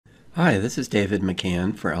Hi, this is David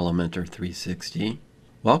McCann for Elementor 360.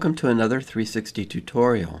 Welcome to another 360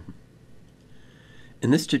 tutorial.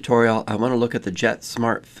 In this tutorial, I want to look at the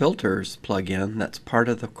JetSmartFilters plugin that's part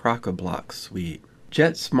of the CrocoBlock suite.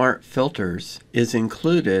 JetSmartFilters is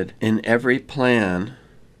included in every plan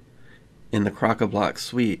in the CrocoBlock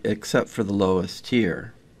suite except for the lowest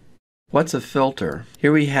tier. What's a filter?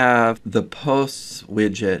 Here we have the Posts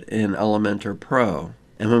widget in Elementor Pro.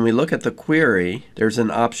 And when we look at the query, there's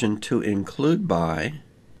an option to include by,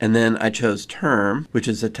 and then I chose term, which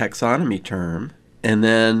is a taxonomy term, and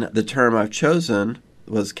then the term I've chosen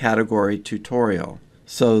was category tutorial.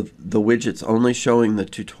 So the widget's only showing the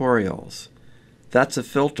tutorials. That's a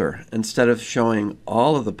filter. Instead of showing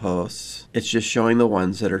all of the posts, it's just showing the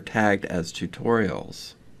ones that are tagged as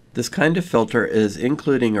tutorials. This kind of filter is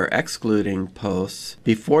including or excluding posts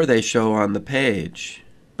before they show on the page.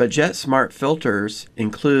 But JetSmartFilters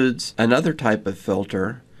includes another type of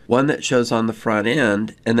filter, one that shows on the front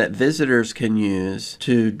end and that visitors can use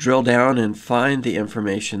to drill down and find the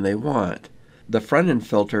information they want. The front-end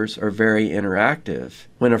filters are very interactive.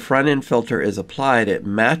 When a front-end filter is applied, it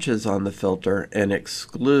matches on the filter and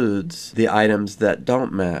excludes the items that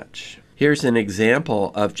don't match. Here's an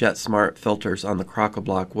example of JetSmartFilters on the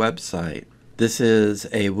CrocoBlock website. This is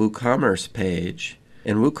a WooCommerce page.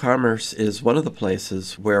 And WooCommerce is one of the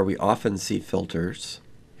places where we often see filters.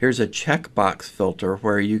 Here's a checkbox filter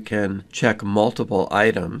where you can check multiple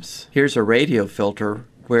items. Here's a radio filter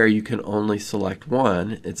where you can only select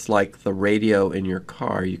one. It's like the radio in your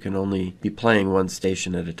car. You can only be playing one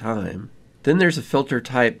station at a time. Then there's a filter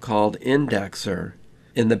type called indexer.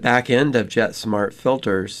 In the back end of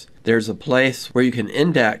JetSmartFilters, there's a place where you can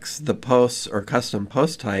index the posts or custom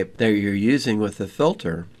post type that you're using with the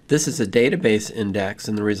filter. This is a database index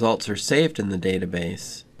and the results are saved in the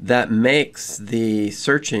database. That makes the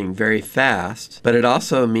searching very fast, but it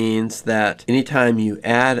also means that anytime you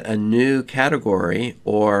add a new category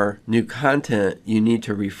or new content, you need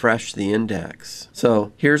to refresh the index.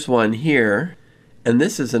 So here's one here, and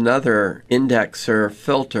this is another indexer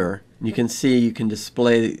filter. You can see you can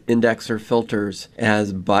display indexer filters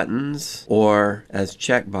as buttons or as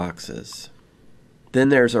checkboxes. Then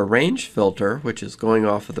there's a range filter, which is going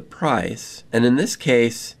off of the price. And in this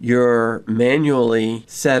case, you're manually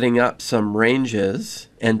setting up some ranges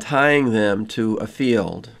and tying them to a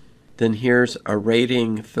field. Then here's a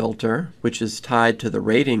rating filter, which is tied to the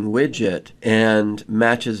rating widget and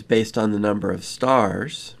matches based on the number of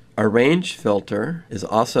stars. A range filter is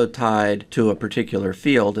also tied to a particular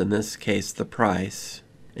field, in this case the price,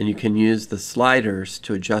 and you can use the sliders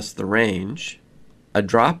to adjust the range. A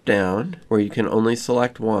drop down where you can only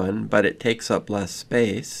select one, but it takes up less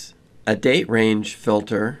space. A date range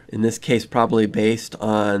filter, in this case probably based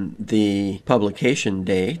on the publication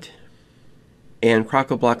date. And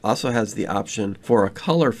CrocoBlock also has the option for a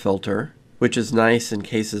color filter, which is nice in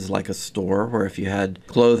cases like a store where if you had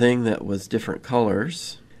clothing that was different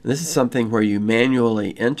colors. This is something where you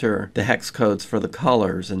manually enter the hex codes for the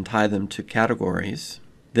colors and tie them to categories.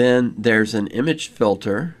 Then there's an image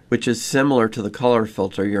filter, which is similar to the color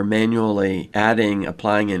filter. You're manually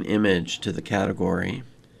applying an image to the category.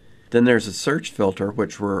 Then there's a search filter,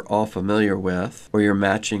 which we're all familiar with, where you're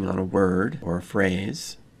matching on a word or a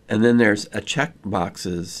phrase. And then there's a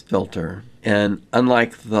checkboxes filter. And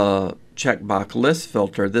unlike the checkbox list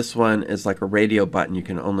filter, this one is like a radio button. You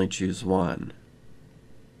can only choose one.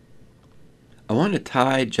 I want to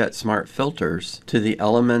tie JetSmartFilters to the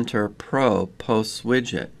Elementor Pro Posts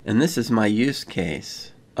widget, and this is my use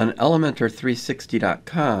case. On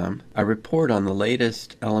Elementor360.com, I report on the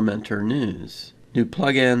latest Elementor news, new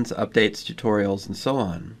plugins, updates, tutorials, and so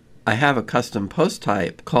on. I have a custom post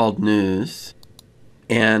type called News,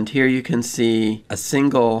 and here you can see a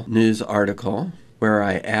single news article where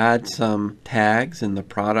I add some tags in the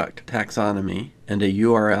product taxonomy and a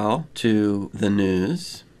URL to the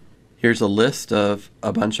news. Here's a list of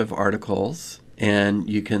a bunch of articles, and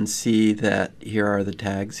you can see that here are the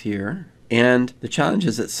tags here. And the challenge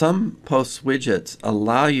is that some post widgets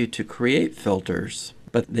allow you to create filters,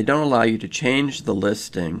 but they don't allow you to change the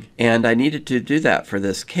listing. And I needed to do that for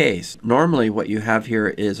this case. Normally what you have here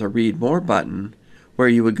is a read more button where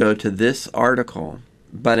you would go to this article.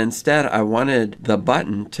 But instead, I wanted the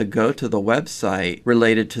button to go to the website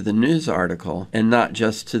related to the news article and not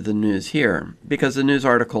just to the news here. Because the news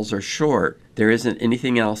articles are short, there isn't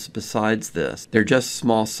anything else besides this. They're just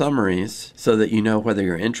small summaries so that you know whether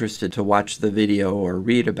you're interested to watch the video or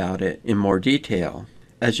read about it in more detail.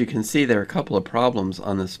 As you can see, there are a couple of problems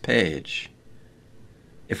on this page.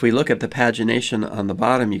 If we look at the pagination on the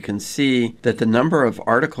bottom, you can see that the number of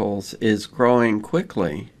articles is growing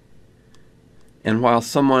quickly. And while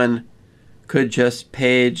someone could just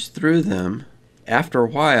page through them, after a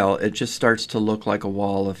while it just starts to look like a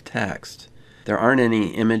wall of text. There aren't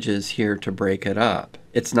any images here to break it up.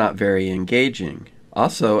 It's not very engaging.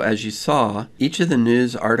 Also, as you saw, each of the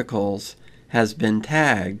news articles has been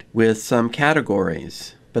tagged with some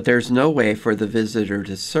categories, but there's no way for the visitor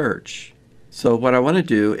to search. So what I want to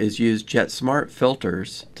do is use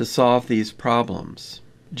JetSmartFilters to solve these problems.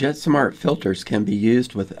 JetSmartFilters can be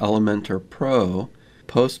used with Elementor Pro,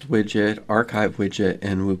 Post Widget, Archive Widget,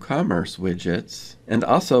 and WooCommerce widgets, and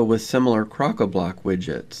also with similar CrocoBlock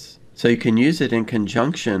widgets. So you can use it in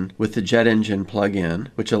conjunction with the JetEngine plugin,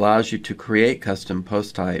 which allows you to create custom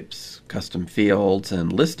post types, custom fields,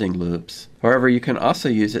 and listing loops. However, you can also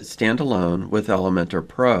use it standalone with Elementor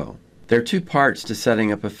Pro. There are two parts to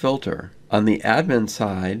setting up a filter. On the admin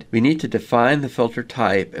side, we need to define the filter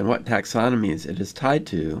type and what taxonomies it is tied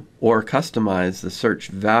to, or customize the search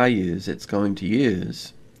values it's going to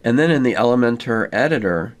use. And then in the Elementor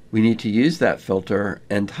editor, we need to use that filter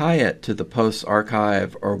and tie it to the Post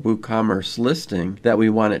Archive or WooCommerce listing that we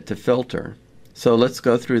want it to filter. So let's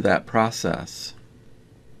go through that process.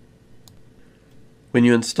 When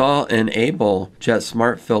you install and enable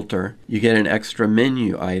JetSmartFilter, you get an extra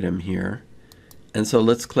menu item here. And so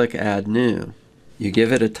let's click Add New. You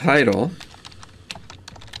give it a title,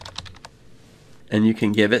 and you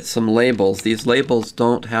can give it some labels. These labels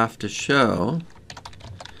don't have to show,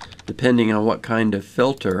 depending on what kind of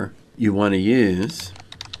filter you want to use.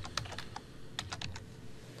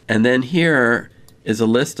 And then here is a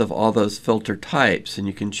list of all those filter types, and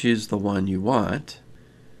you can choose the one you want.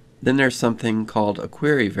 Then there's something called a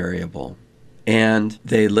query variable. And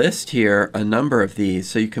they list here a number of these,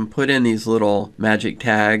 so you can put in these little magic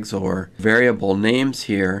tags or variable names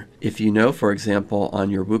here if you know, for example,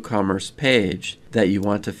 on your WooCommerce page that you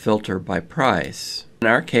want to filter by price. In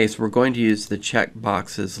our case, we're going to use the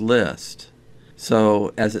checkboxes list.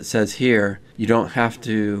 So as it says here, you don't have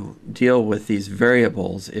to deal with these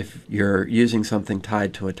variables if you're using something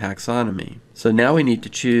tied to a taxonomy. So now we need to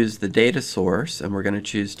choose the data source, and we're going to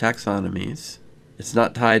choose taxonomies. It's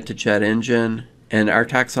not tied to JetEngine, and our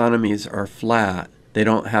taxonomies are flat. They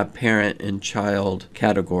don't have parent and child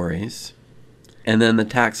categories. And then the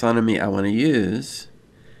taxonomy I want to use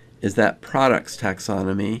is that products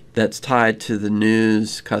taxonomy that's tied to the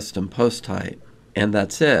news custom post type. And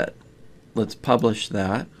that's it. Let's publish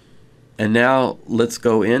that. And now let's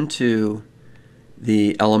go into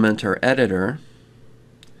the Elementor editor.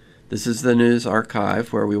 This is the news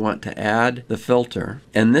archive where we want to add the filter.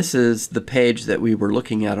 And this is the page that we were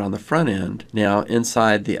looking at on the front end, now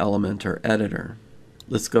inside the Elementor editor.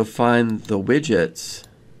 Let's go find the widgets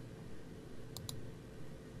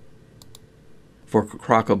for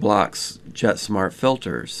CrocoBlock's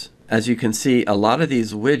JetSmartFilters. As you can see, a lot of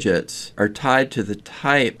these widgets are tied to the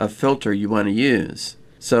type of filter you want to use.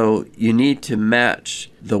 So you need to match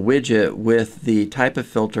the widget with the type of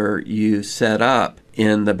filter you set up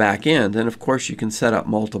in the back end. And of course you can set up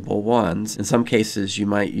multiple ones. In some cases you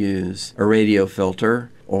might use a radio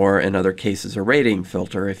filter, or in other cases a rating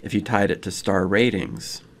filter if you tied it to star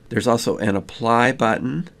ratings. There's also an apply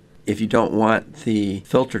button. If you don't want the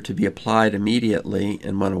filter to be applied immediately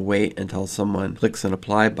and want to wait until someone clicks an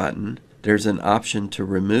apply button, there's an option to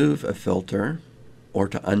remove a filter, or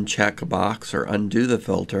to uncheck a box or undo the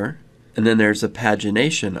filter. And then there's a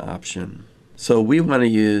pagination option. So we want to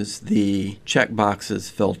use the Checkboxes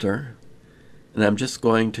filter, and I'm just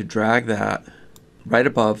going to drag that right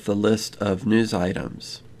above the list of news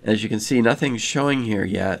items. As you can see, nothing's showing here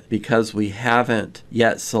yet because we haven't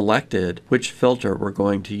yet selected which filter we're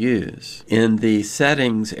going to use. In the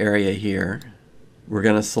settings area here, we're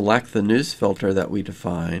going to select the news filter that we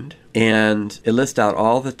defined, and it lists out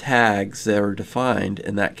all the tags that are defined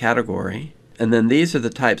in that category. And then these are the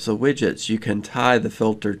types of widgets you can tie the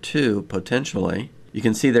filter to potentially. You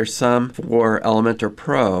can see there's some for Elementor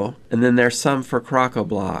Pro, and then there's some for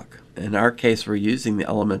CrocoBlock. In our case, we're using the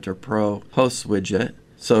Elementor Pro Posts widget,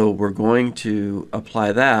 so we're going to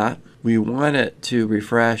apply that. We want it to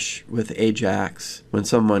refresh with Ajax when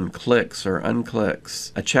someone clicks or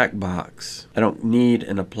unclicks a checkbox. I don't need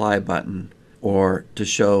an apply button or to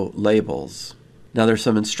show labels. Now there's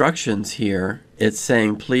some instructions here. It's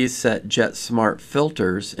saying please set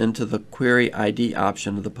JetSmartFilters into the query ID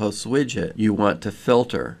option of the post widget you want to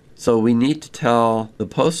filter. So we need to tell the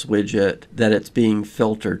post widget that it's being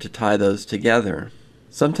filtered to tie those together.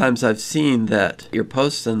 Sometimes I've seen that your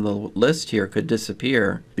posts in the list here could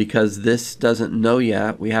disappear because this doesn't know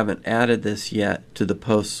yet. We haven't added this yet to the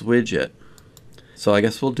posts widget. So I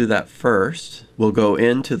guess we'll do that first. We'll go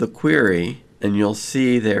into the query, and you'll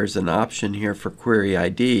see there's an option here for query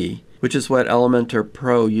ID. which is what Elementor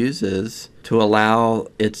Pro uses to allow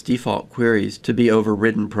its default queries to be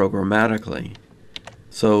overridden programmatically.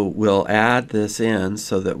 So we'll add this in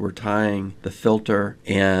so that we're tying the filter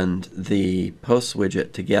and the post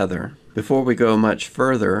widget together. Before we go much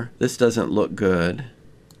further, this doesn't look good.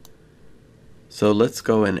 So let's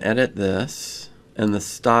go and edit this and the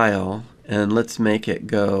style, and let's make it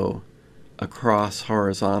go across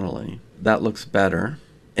horizontally. That looks better.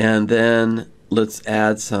 And then let's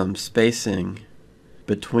add some spacing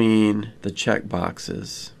between the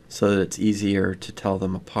checkboxes so that it's easier to tell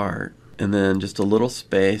them apart. And then just a little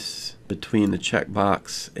space between the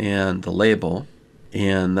checkbox and the label,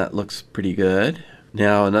 and that looks pretty good.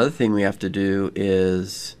 Now another thing we have to do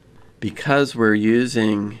is, because we're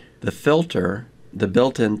using the filter, the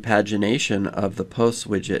built-in pagination of the post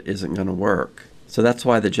widget isn't going to work. So that's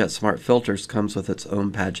why the JetSmartFilters comes with its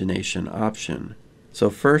own pagination option.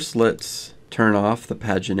 So first let's turn off the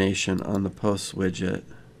pagination on the post widget.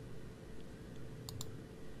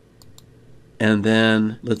 And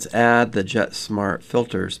then let's add the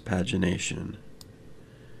JetSmartFilters pagination.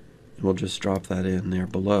 We'll just drop that in there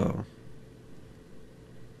below.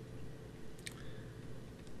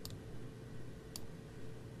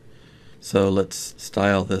 So let's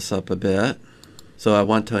style this up a bit. So I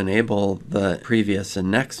want to enable the previous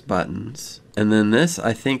and next buttons. And then this,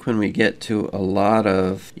 I think when we get to a lot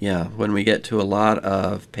of,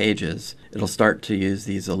 pages, it'll start to use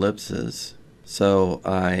these ellipses. So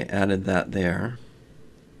I added that there.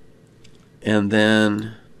 And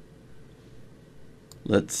then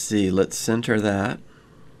let's see, let's center that.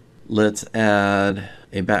 Let's add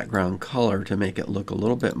a background color to make it look a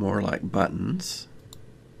little bit more like buttons.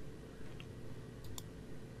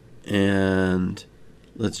 And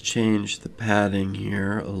let's change the padding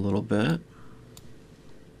here a little bit.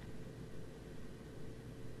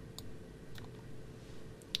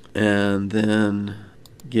 And then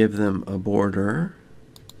give them a border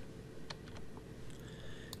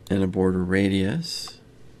and a border radius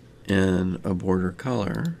and a border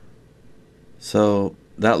color. So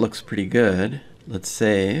that looks pretty good. Let's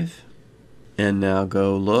save and now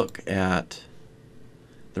go look at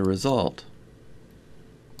the result.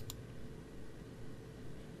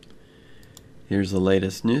 Here's the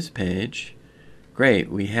latest news page. Great,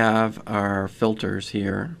 we have our filters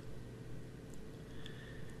here,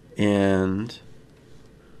 and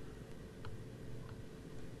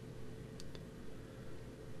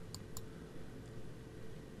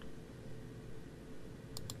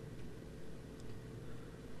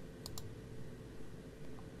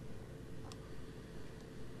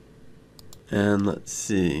let's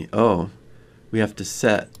see. Oh, we have to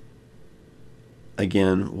set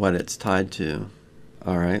again what it's tied to.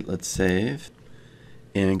 Alright, let's save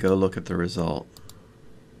and go look at the result.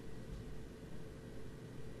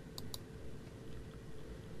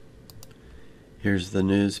 Here's the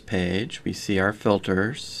news page. We see our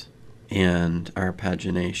filters and our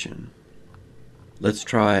pagination. Let's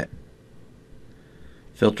try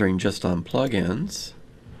filtering just on plugins.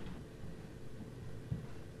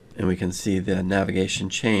 And we can see the navigation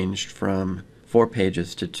changed from 4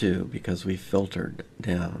 pages to 2 because we filtered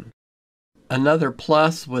down. Another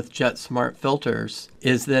plus with JetSmartFilters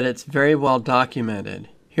is that it's very well documented.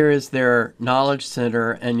 Here is their Knowledge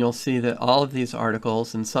Center, and you'll see that all of these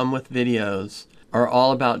articles, and some with videos, are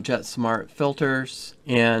all about JetSmartFilters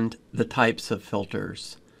and the types of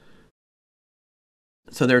filters.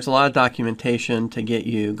 So there's a lot of documentation to get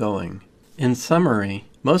you going. In summary,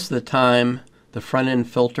 most of the time the front-end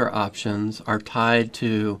filter options are tied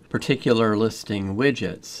to particular listing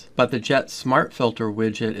widgets, but the JetSmartFilter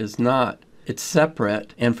widget is not. It's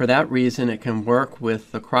separate, and for that reason it can work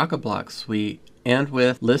with the Crock-a-Block suite and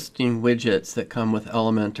with listing widgets that come with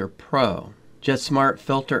Elementor Pro.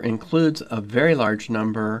 JetSmartFilter includes a very large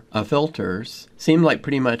number of filters, seem like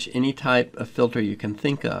pretty much any type of filter you can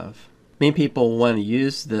think of. Many people want to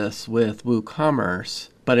use this with WooCommerce,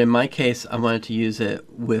 but in my case I wanted to use it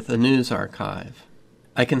with a news archive.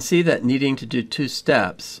 I can see that needing to do 2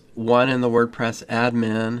 steps, one in the WordPress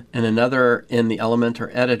admin and another in the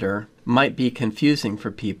Elementor editor, might be confusing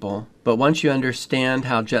for people, but once you understand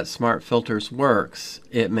how JetSmartFilters works,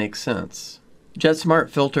 it makes sense.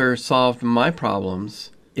 JetSmartFilter solved my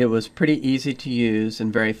problems. It was pretty easy to use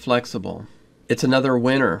and very flexible. It's another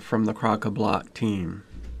winner from the Crock-a-Block team.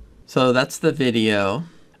 So that's the video.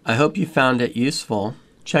 I hope you found it useful.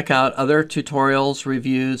 Check out other tutorials,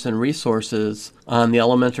 reviews, and resources on the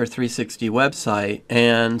Elementor 360 website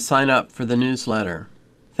and sign up for the newsletter.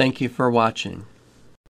 Thank you for watching.